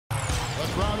The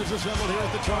crowd is assembled here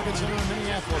at the Target Center in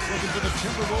Minneapolis, looking for the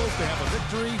Timberwolves to have a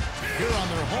victory here on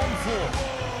their home floor.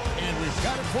 And we've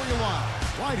got it for you live,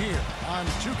 right here on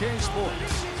 2K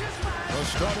Sports. The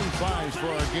starting fives for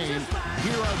our game.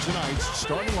 Here are tonight's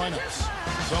starting lineups.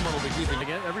 Someone will be keeping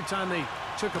again. Every time they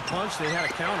took a punch, they had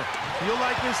a counter. Feel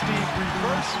like this, the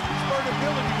reverse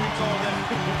spurtability, we call that.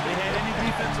 They had any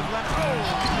defensive left. Oh,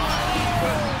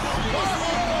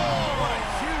 what a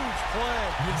huge play.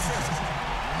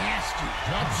 nasty,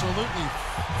 absolutely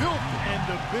filthy. And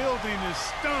the building is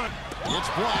stunned. It's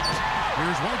blocked.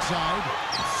 Here's Whiteside.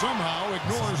 Somehow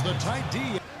ignores the tight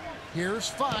D. Here's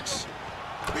Fox.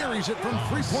 Buries it from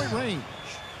three-point range.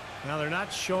 Now they're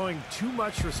not showing too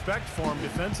much respect for him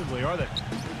defensively, are they?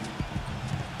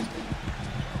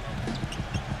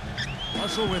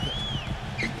 Russell with it.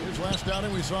 His last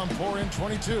outing, we saw him pour in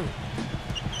 22.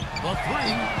 The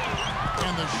three,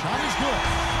 and the shot is good.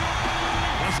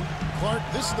 Clark,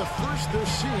 this is the first they're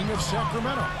seeing of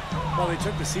Sacramento. Well, they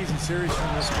took the season series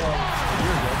from this club a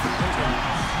year ago.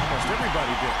 Almost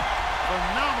everybody did.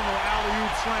 Phenomenal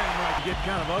alley-oop slam, right? Get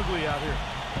kind of ugly out here.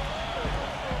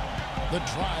 The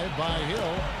drive by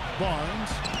Hill.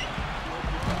 Barnes.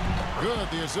 Good.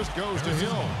 The assist goes to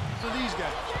Hill. So these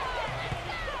guys.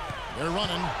 They're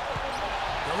running.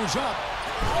 Goes up.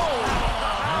 Oh!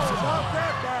 How about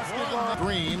that basketball?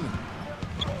 Green.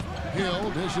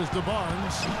 Hill dishes to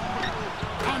Barnes.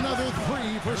 Another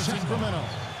three for Sacramento.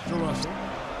 To Russell.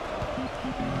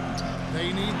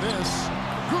 They need this.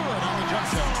 Good on the jump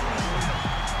shot.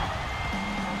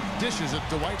 Dishes it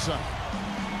to Whiteside.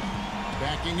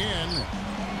 Backing in.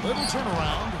 Little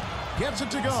turnaround. Gets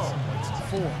it to go.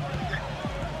 4.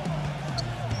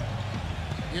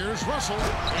 Here's Russell.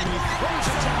 And he throws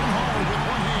it down hard with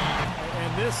one hand.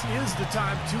 And this is the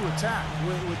time to attack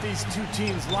with these two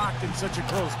teams locked in such a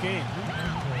close game.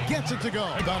 Gets it to go.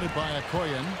 Bounded by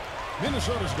Okoyen.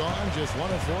 Minnesota's gone just 1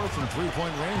 of 4 from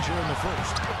three-point range here in the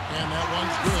first. And that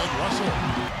one's good. Russell.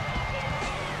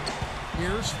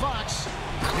 Here's Fox.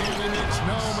 And he makes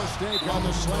no mistake on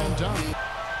the slam dunk.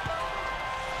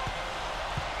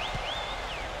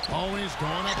 Always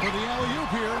going up for the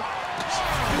alley-oop here. I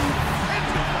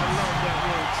love that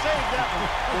word. Save that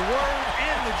one. The word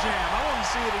and the jam. I want to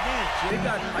see it again. They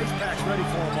got ice packs ready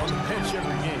for him on the bench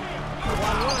every game.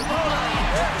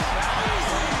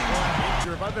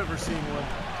 Sure if I've ever seen one.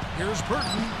 Here's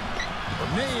Burton.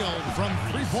 Nailed from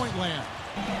three-point land.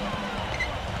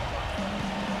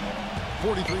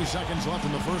 43 seconds left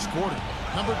in the first quarter.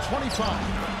 Number 25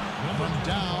 from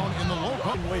down in the low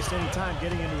post. Didn't waste any time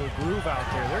getting into a groove out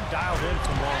there. They're dialed in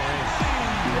from long range.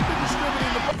 They've been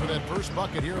distributing the for that first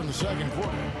bucket here in the second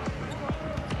quarter.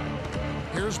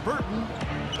 Here's Burton.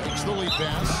 Takes the lead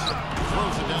pass.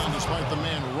 Throws it down despite the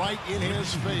man right in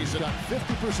his face. Got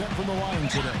 50% from the line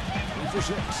today. 3 for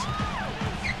 6.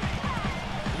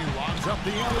 He lobs up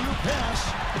the alley-oop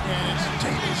pass. And it's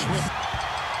Davis with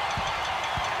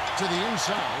to the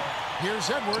inside. Here's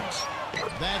Edwards.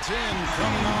 That's in.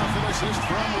 Coming off an assist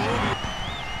from Rubio.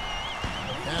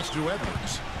 Pass to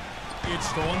Edwards. It's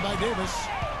stolen by Davis.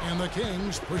 And the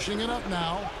Kings pushing it up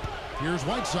now. Here's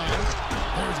Whiteside.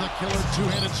 There's the killer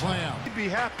two-handed slam. He'd be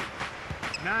happy.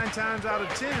 9 times out of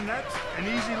 10, that's an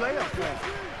easy layup for him.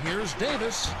 Here's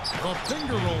Davis. The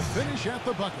finger roll finish at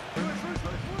the bucket.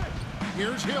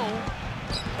 Here's Hill.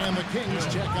 And the Kings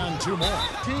check on 2 more.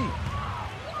 Team.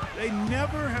 They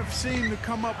never have seemed to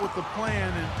come up with a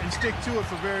plan and stick to it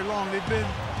for very long. They've been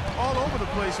all over the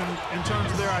place in terms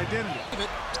of their identity.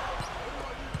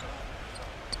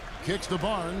 Kicks to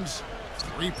Barnes.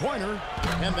 Three-pointer.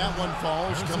 And that one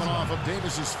falls coming off of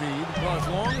Davis's feed. Well, as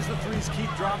long as the threes keep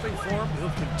dropping for him,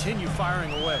 he'll continue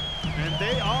firing away. And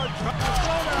they are trying to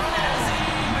slow down.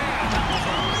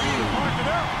 Mark it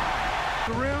up.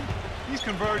 The rim, he's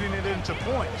converting it into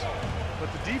points.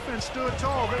 But the defense stood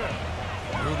tall there.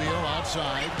 Rubio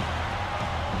outside.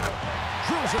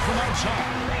 Drills it from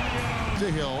outside.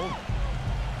 To Hill.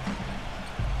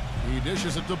 He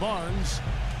dishes it to Barnes.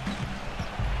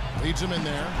 Leads him in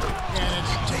there. And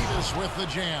it's Davis with the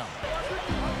jam.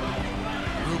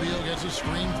 Rubio gets a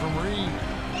screen from Reed.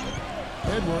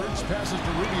 Edwards passes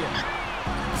to Rubio.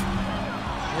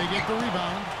 They get the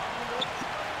rebound.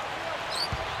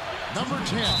 Number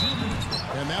 10.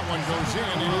 And that one goes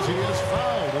in as he is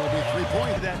fouled. It'll be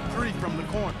 3-point. That 3 from the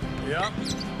corner. Yep.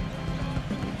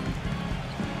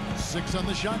 6 on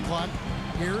the shot clock.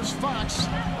 Here's Fox.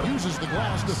 Uses the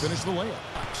glass to finish the layup.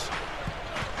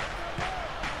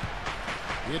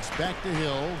 It's back to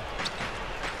Hill.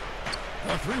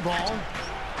 A 3-ball.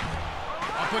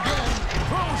 Up again.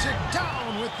 Throws it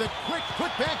down with the quick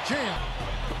putback jam.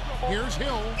 Here's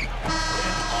Hill. And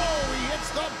oh, he hits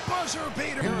the buzzer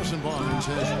beater. Harrison Barnes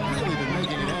has really been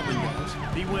making it happen, guys.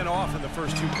 He went off in the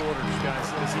first 2 quarters, guys,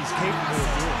 as he's capable of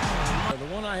doing.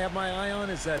 The one I have my eye on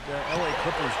is that LA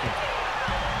Clippers game.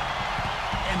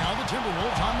 And now the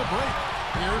Timberwolves on the break.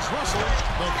 Here's Russell.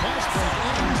 The fast break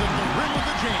ends at the rim of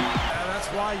the jam.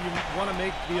 That's why you want to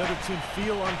make the other team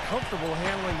feel uncomfortable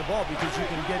handling the ball, because you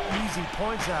can get easy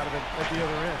points out of it at the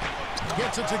other end.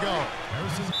 Gets it to go.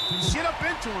 Get up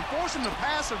into him. Force him to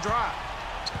pass or drive.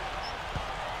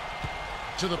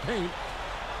 To the paint.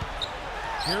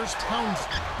 Here's Towns.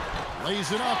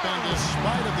 Lays it up, and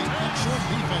despite of the excellent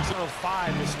defense.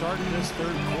 5 to start this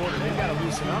 3rd quarter. They've got to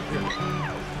loosen up here.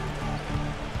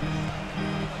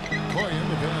 Koyen,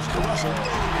 the pass to Russell.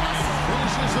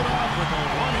 Finishes it off with a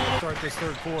one-handed. Start this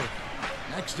 3rd quarter.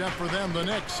 Next up for them, the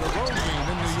Knicks, a road game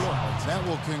in New York. That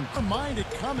will remind it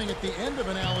coming at the end of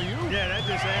an alley-oop. Yeah, that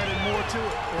just added more to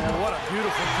it. Yeah, what a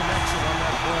beautiful connection on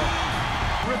that play.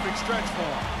 Terrific stretch for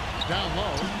him. Down low,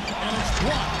 and it's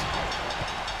blocked.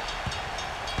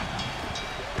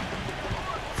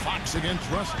 Fox against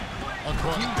Russell. You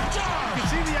can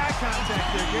see the eye contact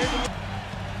there, Gabe.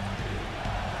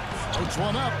 Floats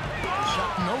one up.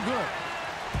 Shot no good.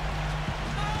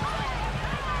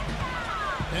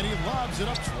 And he lobs it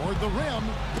up toward the rim.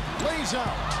 Lays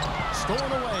out.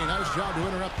 Stolen away. Nice job to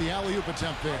interrupt the alley-oop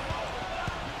attempt there.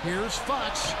 Here's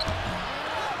Fox.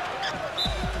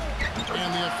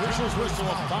 And the officials whistle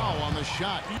a foul on the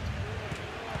shot.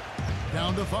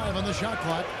 Down to 5 on the shot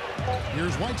clock.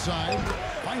 Here's Whiteside.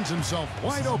 Finds himself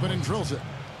wide open and drills it.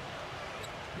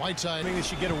 Whiteside. I think they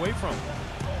should get away from him.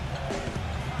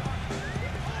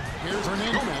 Here's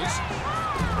Hernandez.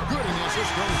 Good, and the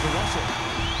assist goes to Russell.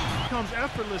 Becomes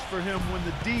effortless for him when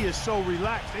the D is so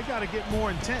relaxed. They got to get more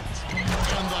intense.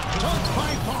 And the dunk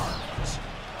by Barnes.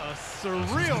 A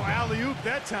surreal alley-oop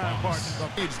that time, partner.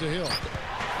 Feeds to Hill.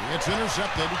 It's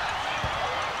intercepted.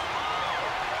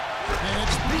 And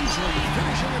it's Beasley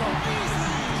finishing it off.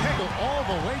 Tackle all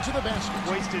the way to the basket.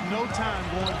 Wasted no time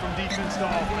going from defense to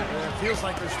offense. Yeah, it feels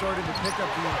like they're starting to pick up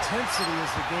the intensity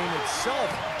as the game itself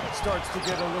starts to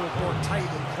get a little more tight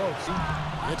and close.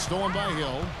 It's stolen by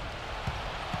Hill.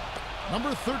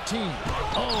 Number 13.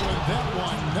 Oh, and that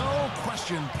one, no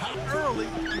question. Early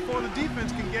before the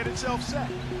defense can get itself set.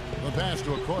 The pass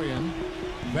to Koyen.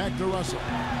 Back to Russell.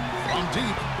 From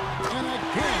deep. And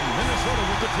again, Minnesota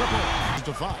with the triple.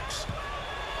 To Fox.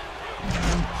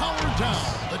 And powered down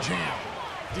the jam.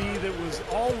 D that was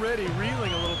already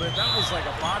reeling a little bit. That was like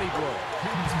a body blow.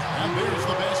 And there's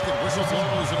the basket. Whistle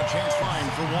blows and a chance line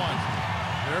for 1.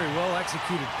 Very well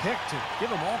executed pick to give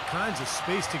him all kinds of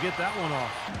space to get that one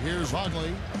off. Here's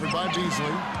Hogley for by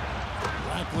Beasley.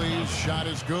 Rackley's shot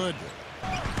is good.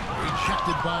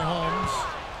 Rejected by Holmes.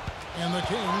 And the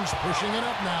Kings pushing it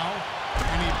up now.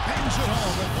 And he bangs it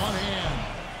home with one hand.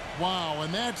 Wow,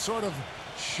 and that sort of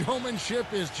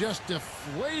showmanship is just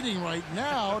deflating right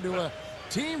now to a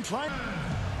team trying.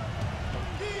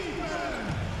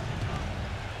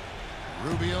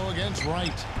 Rubio against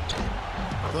Wright.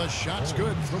 The shot's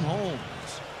good from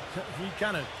Holmes. He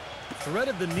kind of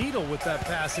threaded the needle with that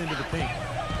pass into the paint.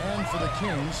 And for the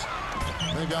Kings,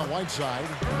 they've got Whiteside.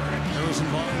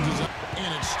 Harrison Barnes is up,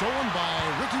 and it's stolen by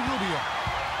Ricky Rubio.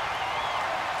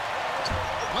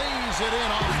 Lays it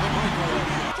in off the breakaway.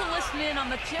 To listen in on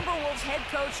the Timberwolves head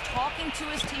coach talking to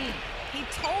his team. He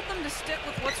told them to stick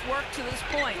with what's worked to this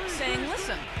point, saying,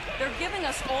 listen, they're giving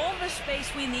us all the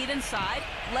space we need inside.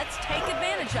 Let's take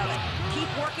advantage of it. Keep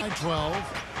working. 12.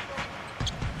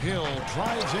 Hill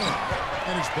drives in,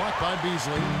 and it's blocked by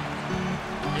Beasley.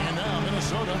 And now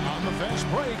Minnesota on the fast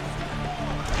break.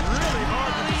 Really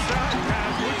hard to decide,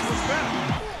 guys, which was better.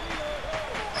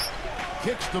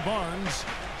 Kicks to Barnes.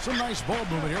 Some nice ball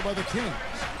movement here by the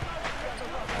Kings.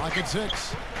 Clock at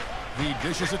 6. He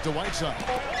dishes it to Whiteside.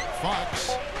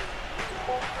 Fox.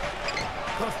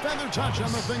 The feather touch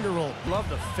on the finger roll. Love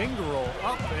the finger roll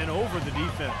up and over the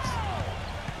defense.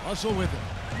 Russell with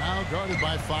it. Now guarded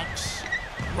by Fox.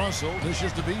 Russell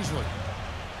dishes to Beasley.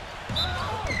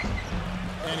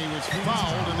 And he was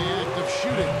fouled in the act of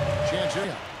shooting. Chance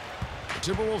here. The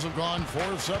Timberwolves have gone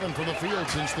 4 of 7 from the field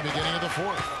since the beginning of the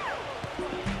 4th.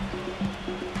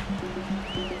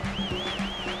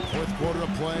 Fourth quarter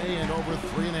of play, and over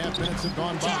 3.5 minutes have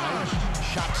gone by.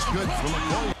 Shots good from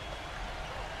McCoy.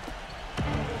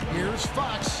 Here's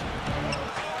Fox.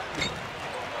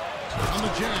 On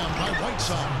the jam by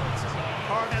Whiteside.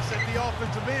 Hardness at the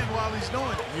offensive end while he's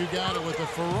doing it. You got it with a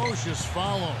ferocious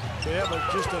follow. Yeah,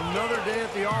 but just another day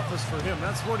at the office for him.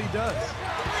 That's what he does.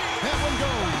 That one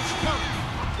goes. Count.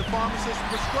 The pharmacist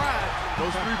prescribed.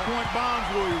 Those three-point bombs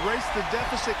will erase the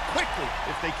deficit quickly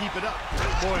if they keep it up.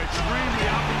 Boy, extremely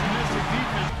opportunistic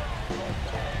defense.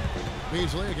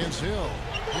 Beasley against Hill.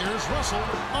 Here's Russell.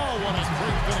 Oh, what a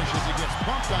great finish as he gets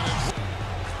bumped on it.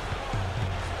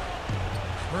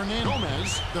 Hernandez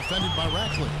Gomez defended by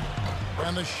Rackley.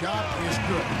 And the shot is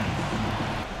good.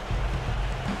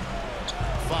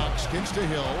 Fox kicks to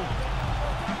Hill.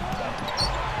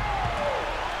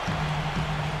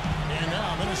 And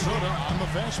now Minnesota on the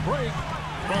fast break.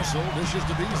 Russell dishes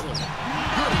to Beasley.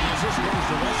 Good as this goes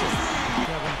to Russell.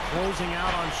 Kevin closing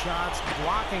out on shots,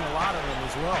 blocking a lot of them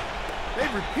as well.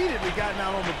 They've repeatedly gotten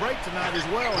out on the break tonight as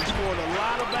well and scored a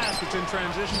lot of baskets in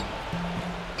transition.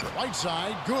 Right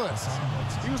side, good.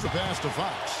 He was the pass to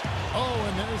Fox. Oh,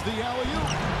 and there's the alley-oop.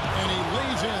 And he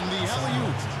lays in the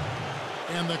alley-oop.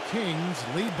 And the Kings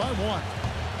lead by 1.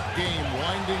 Game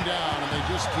winding down, and they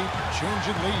just keep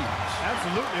changing leads.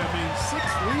 Absolutely. I mean, 6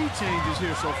 lead changes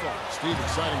here so far. Steve,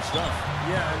 exciting stuff.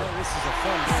 Yeah, I know this is a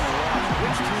fun game to watch.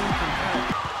 Which team can kind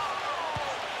of...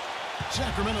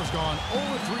 Sacramento's gone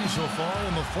 0-3 so far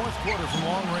in the 4th quarter from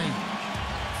long range.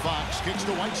 Fox kicks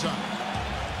to Whiteside.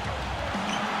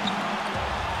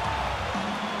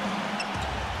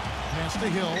 Pass to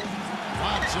Hill.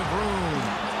 Lots of room.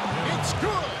 It's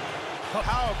good.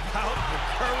 How about the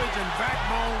courage and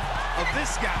backbone of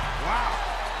this guy? Wow.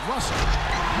 Russell.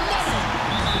 Nothing.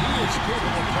 He is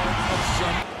capable part of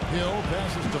some. Hill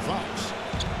passes to Fox.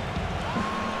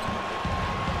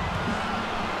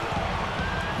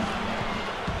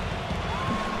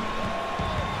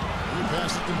 He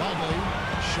passes to Mobley.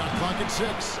 Shot clock at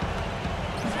 6.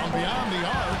 From beyond the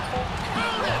arc.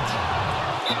 Count it.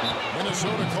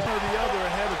 Minnesota called the other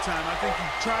ahead of time. I think you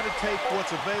try to take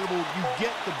what's available. You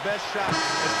get the best shot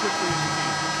as quickly as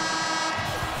you can.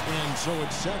 And so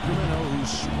it's Sacramento who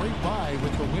scraped by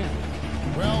with the win.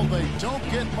 Well, they don't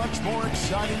get much more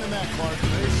exciting than that, Clark.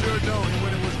 They sure don't. And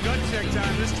when it was gut check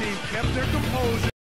time, this team kept their composure.